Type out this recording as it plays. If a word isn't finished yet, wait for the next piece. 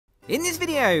In this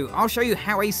video, I'll show you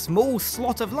how a small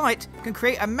slot of light can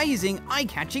create amazing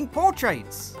eye-catching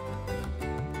portraits.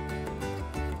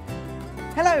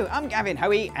 Hello, I'm Gavin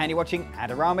Hoey and you're watching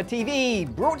Adorama TV,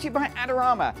 brought to you by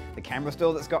Adorama, the camera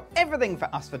store that's got everything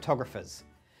for us photographers.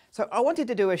 So I wanted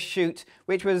to do a shoot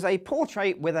which was a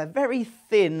portrait with a very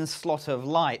thin slot of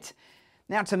light.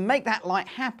 Now to make that light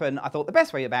happen, I thought the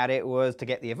best way about it was to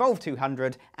get the eVOLV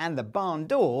 200 and the barn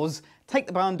doors, take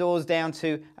the barn doors down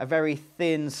to a very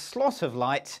thin slot of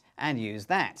light and use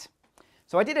that.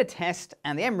 So I did a test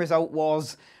and the end result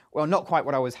was, well, not quite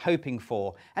what I was hoping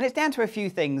for. And it's down to a few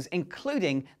things,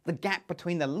 including the gap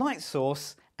between the light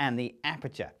source and the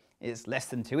aperture. It's less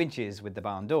than 2 inches with the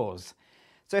barn doors.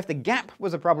 So if the gap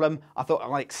was a problem, I thought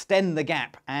I'd extend the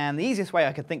gap, and the easiest way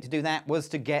I could think to do that was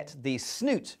to get the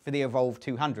snoot for the eVOLV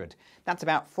 200. That's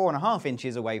about 4.5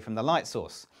 inches away from the light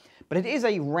source. But it is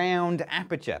a round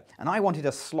aperture, and I wanted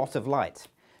a slot of light.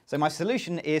 So my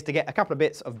solution is to get a couple of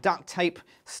bits of duct tape,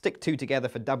 stick two together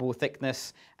for double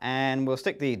thickness, and we'll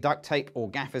stick the duct tape or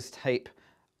gaffer's tape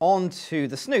onto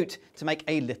the snoot to make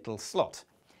a little slot.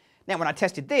 Now when I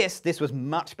tested this was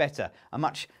much better, a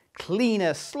much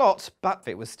cleaner slot, but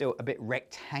it was still a bit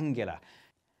rectangular.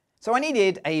 So I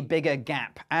needed a bigger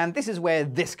gap, and this is where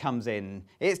this comes in.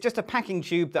 It's just a packing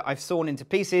tube that I've sawn into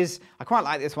pieces. I quite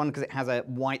like this one because it has a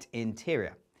white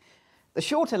interior. The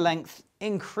shorter length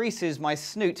increases my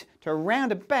snoot to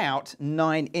around about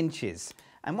 9 inches.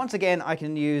 And once again, I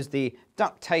can use the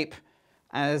duct tape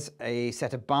as a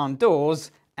set of barn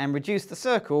doors and reduce the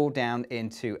circle down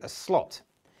into a slot.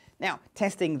 Now,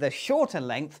 testing the shorter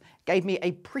length gave me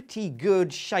a pretty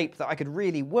good shape that I could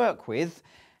really work with.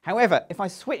 However, if I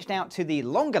switched out to the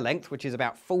longer length, which is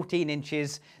about 14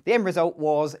 inches, the end result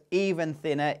was even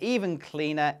thinner, even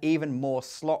cleaner, even more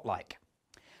slot-like.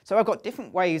 So I've got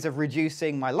different ways of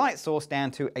reducing my light source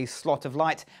down to a slot of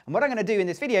light. And what I'm going to do in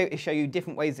this video is show you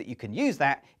different ways that you can use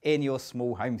that in your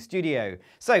small home studio.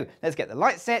 So let's get the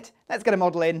light set, let's get a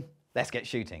model in, let's get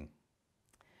shooting.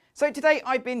 So today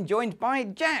I've been joined by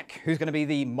Jack, who's going to be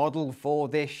the model for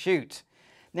this shoot.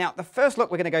 Now the first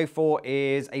look we're going to go for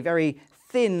is a very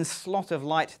thin slot of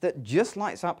light that just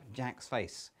lights up Jack's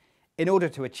face. In order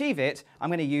to achieve it, I'm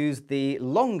going to use the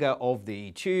longer of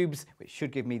the tubes, which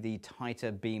should give me the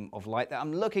tighter beam of light that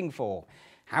I'm looking for.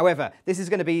 However, this is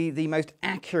going to be the most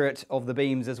accurate of the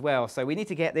beams as well, so we need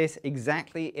to get this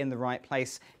exactly in the right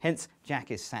place, hence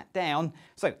Jack is sat down.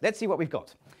 So let's see what we've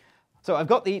got. So I've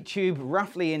got the tube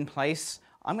roughly in place.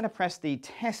 I'm going to press the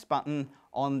test button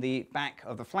on the back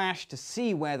of the flash to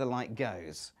see where the light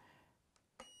goes.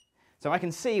 So I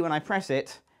can see when I press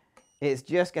it, it's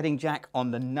just getting Jack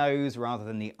on the nose rather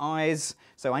than the eyes.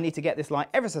 So I need to get this light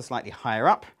ever so slightly higher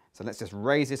up. So let's just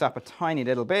raise this up a tiny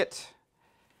little bit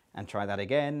and try that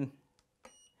again.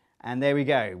 And there we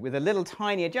go. With a little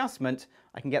tiny adjustment,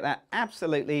 I can get that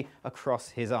absolutely across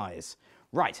his eyes.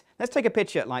 Right, let's take a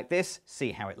picture like this,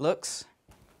 see how it looks.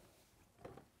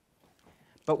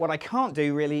 But what I can't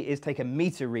do really is take a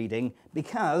meter reading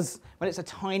because, well, it's a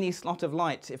tiny slot of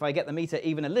light. If I get the meter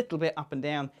even a little bit up and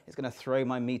down, it's going to throw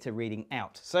my meter reading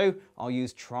out. So I'll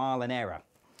use trial and error.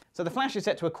 So the flash is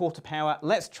set to 1/4 power.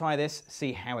 Let's try this,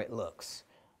 see how it looks.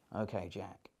 Okay,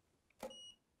 Jack.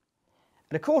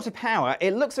 At 1/4 power,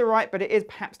 it looks all right, but it is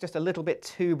perhaps just a little bit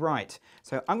too bright.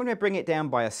 So I'm going to bring it down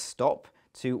by a stop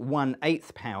to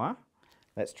 1/8 power.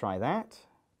 Let's try that.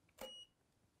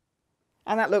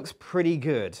 And that looks pretty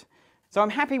good. So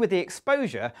I'm happy with the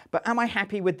exposure, but am I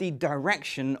happy with the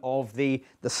direction of the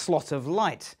slot of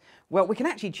light? Well, we can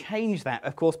actually change that,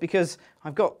 of course, because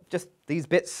I've got just these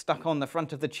bits stuck on the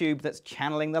front of the tube that's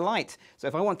channeling the light. So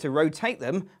if I want to rotate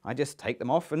them, I just take them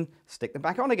off and stick them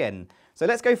back on again. So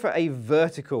let's go for a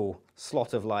vertical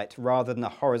slot of light rather than a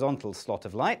horizontal slot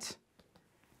of light.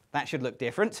 That should look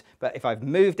different, but if I've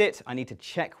moved it, I need to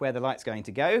check where the light's going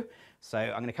to go. So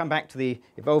I'm going to come back to the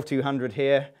eVOLV 200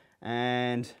 here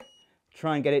and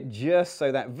try and get it just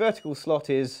so that vertical slot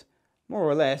is more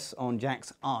or less on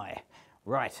Jack's eye.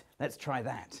 Right, let's try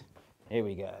that. Here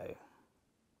we go.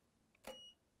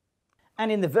 And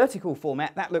in the vertical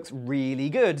format, that looks really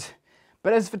good.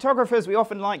 But as photographers, we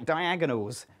often like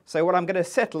diagonals. So what I'm going to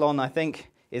settle on, I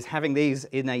think, is having these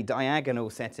in a diagonal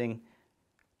setting,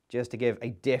 just to give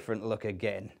a different look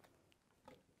again.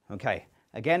 Okay,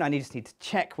 again, I just need to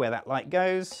check where that light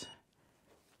goes.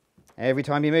 Every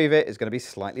time you move it, it's going to be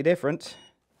slightly different.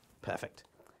 Perfect.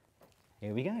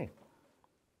 Here we go.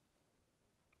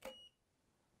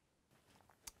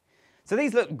 So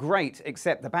these look great,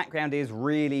 except the background is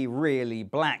really, really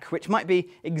black, which might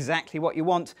be exactly what you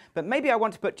want, but maybe I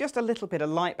want to put just a little bit of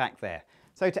light back there.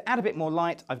 So to add a bit more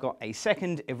light, I've got a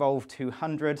second eVOLV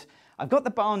 200. I've got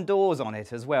the barn doors on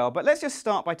it as well, but let's just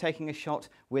start by taking a shot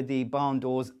with the barn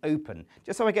doors open,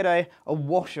 just so I get a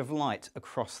wash of light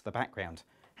across the background.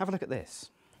 Have a look at this.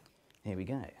 Here we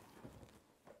go.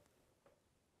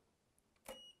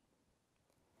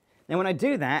 Now when I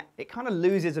do that, it kind of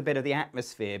loses a bit of the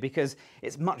atmosphere because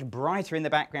it's much brighter in the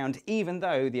background even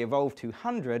though the eVOLV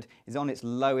 200 is on its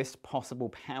lowest possible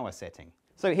power setting.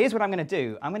 So here's what I'm going to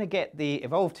do. I'm going to get the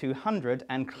eVOLV 200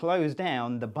 and close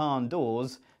down the barn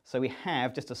doors so we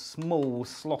have just a small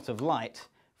slot of light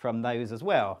from those as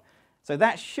well. So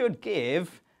that should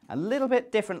give a little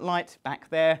bit different light back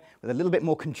there with a little bit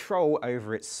more control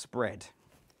over its spread.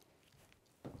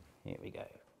 Here we go.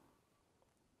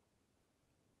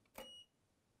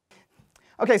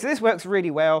 Okay, so this works really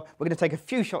well. We're going to take a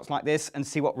few shots like this and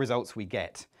see what results we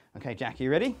get. Okay, Jack, you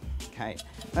ready? Okay,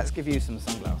 let's give you some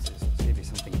sunglasses. Let's give you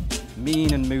something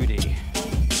mean and moody.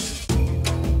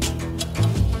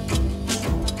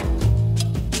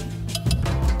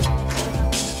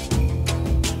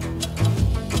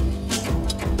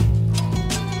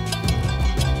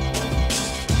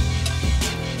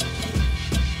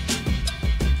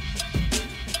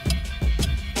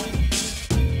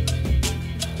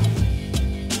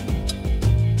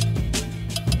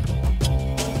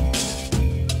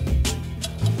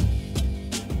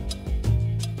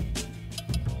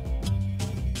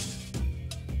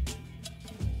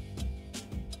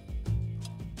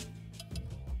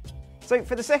 So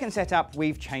for the second setup,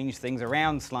 we've changed things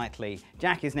around slightly.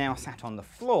 Jack is now sat on the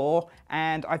floor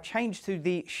and I've changed to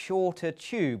the shorter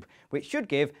tube, which should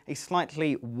give a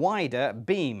slightly wider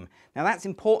beam. Now that's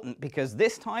important because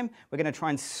this time we're going to try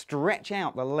and stretch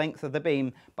out the length of the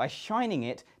beam by shining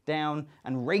it down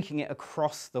and raking it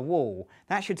across the wall.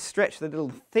 That should stretch the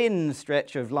little thin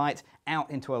stretch of light out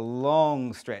into a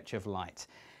long stretch of light.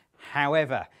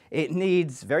 However, it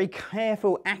needs very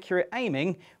careful, accurate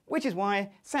aiming, which is why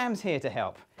Sam's here to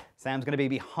help. Sam's going to be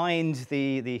behind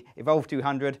the eVOLV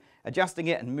 200, adjusting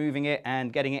it and moving it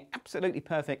and getting it absolutely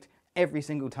perfect every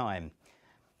single time.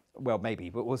 Well, maybe,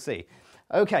 but we'll see.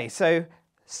 Okay, so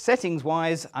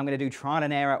settings-wise, I'm going to do trial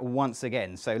and error once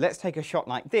again. So let's take a shot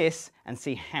like this and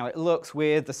see how it looks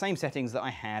with the same settings that I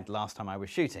had last time I was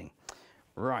shooting.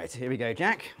 Right, here we go,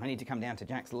 Jack. I need to come down to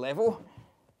Jack's level.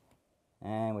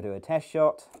 And we'll do a test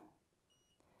shot.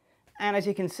 And as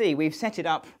you can see, we've set it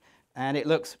up and it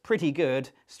looks pretty good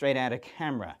straight out of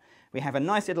camera. We have a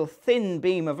nice little thin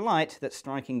beam of light that's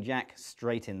striking Jack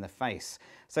straight in the face.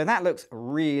 So that looks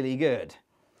really good.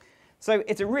 So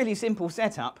it's a really simple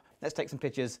setup. Let's take some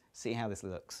pictures, see how this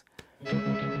looks.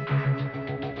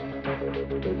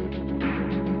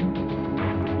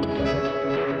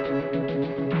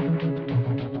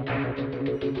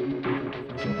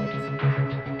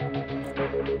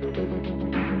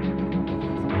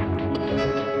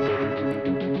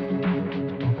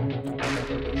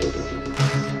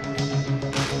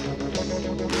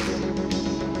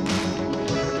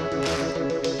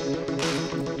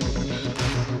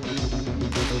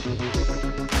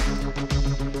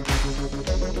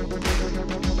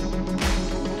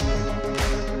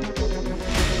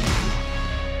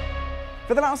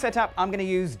 For the last setup, I'm going to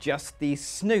use just the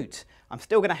Snoot. I'm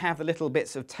still going to have the little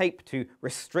bits of tape to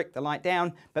restrict the light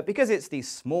down, but because it's the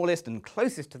smallest and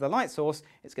closest to the light source,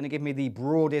 it's going to give me the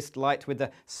broadest light with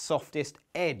the softest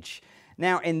edge.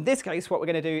 Now, in this case, what we're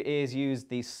going to do is use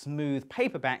the smooth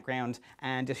paper background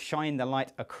and just shine the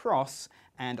light across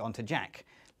and onto Jack.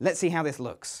 Let's see how this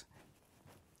looks.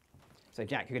 So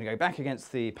Jack, you're going to go back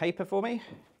against the paper for me.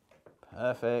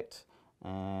 Perfect.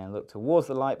 And look towards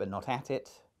the light, but not at it.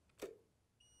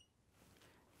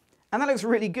 And that looks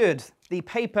really good. The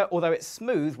paper, although it's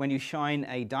smooth, when you shine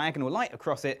a diagonal light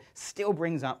across it, still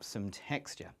brings up some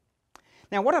texture.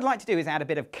 Now what I'd like to do is add a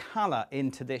bit of colour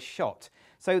into this shot.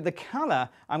 So the colour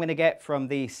I'm going to get from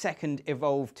the second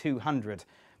eVOLV 200,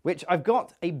 which I've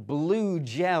got a blue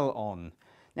gel on.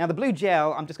 Now the blue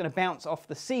gel I'm just going to bounce off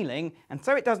the ceiling, and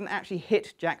so it doesn't actually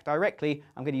hit Jack directly,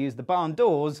 I'm going to use the barn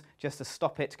doors just to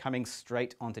stop it coming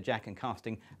straight onto Jack and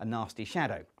casting a nasty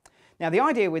shadow. Now the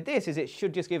idea with this is it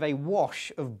should just give a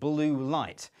wash of blue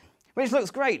light, which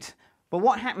looks great. But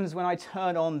what happens when I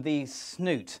turn on the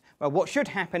Snoot? Well, what should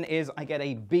happen is I get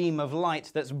a beam of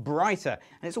light that's brighter,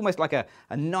 and it's almost like a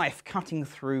knife cutting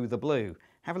through the blue.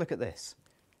 Have a look at this.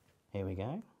 Here we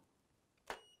go.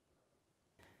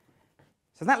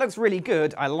 So that looks really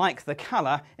good. I like the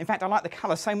colour. In fact, I like the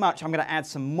colour so much I'm going to add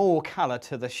some more colour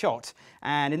to the shot.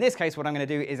 And in this case, what I'm going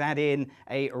to do is add in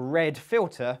a red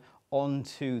filter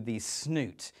onto the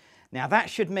Snoot. Now that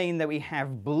should mean that we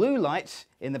have blue light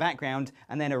in the background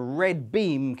and then a red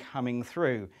beam coming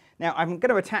through. Now I'm going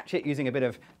to attach it using a bit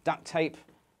of duct tape,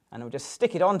 and I'll just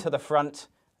stick it onto the front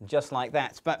just like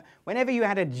that. But whenever you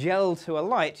add a gel to a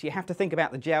light, you have to think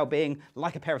about the gel being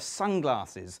like a pair of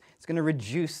sunglasses. It's going to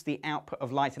reduce the output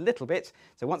of light a little bit.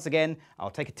 So once again, I'll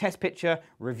take a test picture,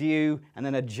 review, and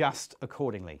then adjust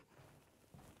accordingly.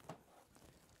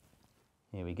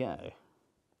 Here we go.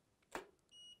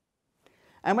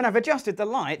 And when I've adjusted the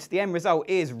light, the end result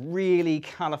is really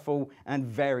colourful and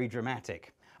very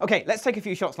dramatic. Okay, let's take a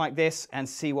few shots like this and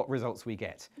see what results we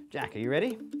get. Jack, are you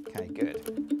ready? Okay,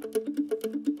 good.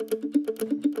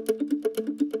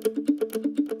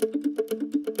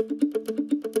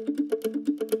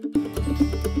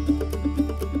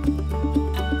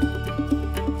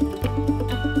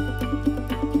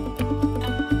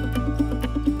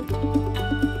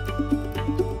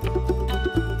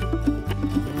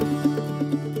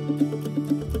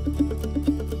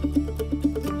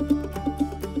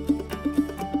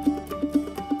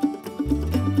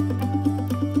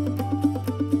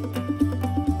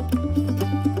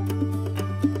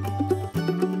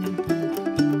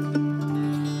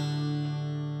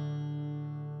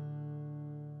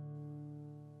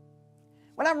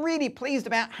 Well, I'm really pleased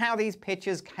about how these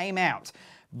pictures came out.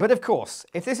 But of course,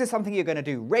 if this is something you're going to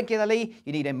do regularly,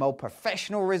 you need a more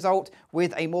professional result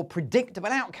with a more predictable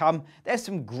outcome, there's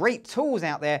some great tools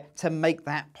out there to make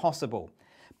that possible.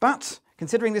 But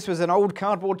considering this was an old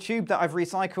cardboard tube that I've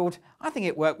recycled, I think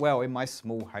it worked well in my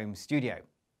small home studio.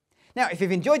 Now, if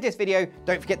you've enjoyed this video,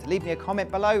 don't forget to leave me a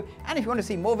comment below. And if you want to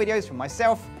see more videos from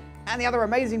myself and the other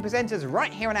amazing presenters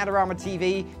right here on Adorama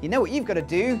TV, you know what you've got to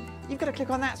do. You've got to click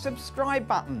on that subscribe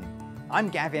button. I'm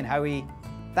Gavin Hoey.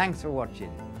 Thanks for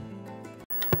watching.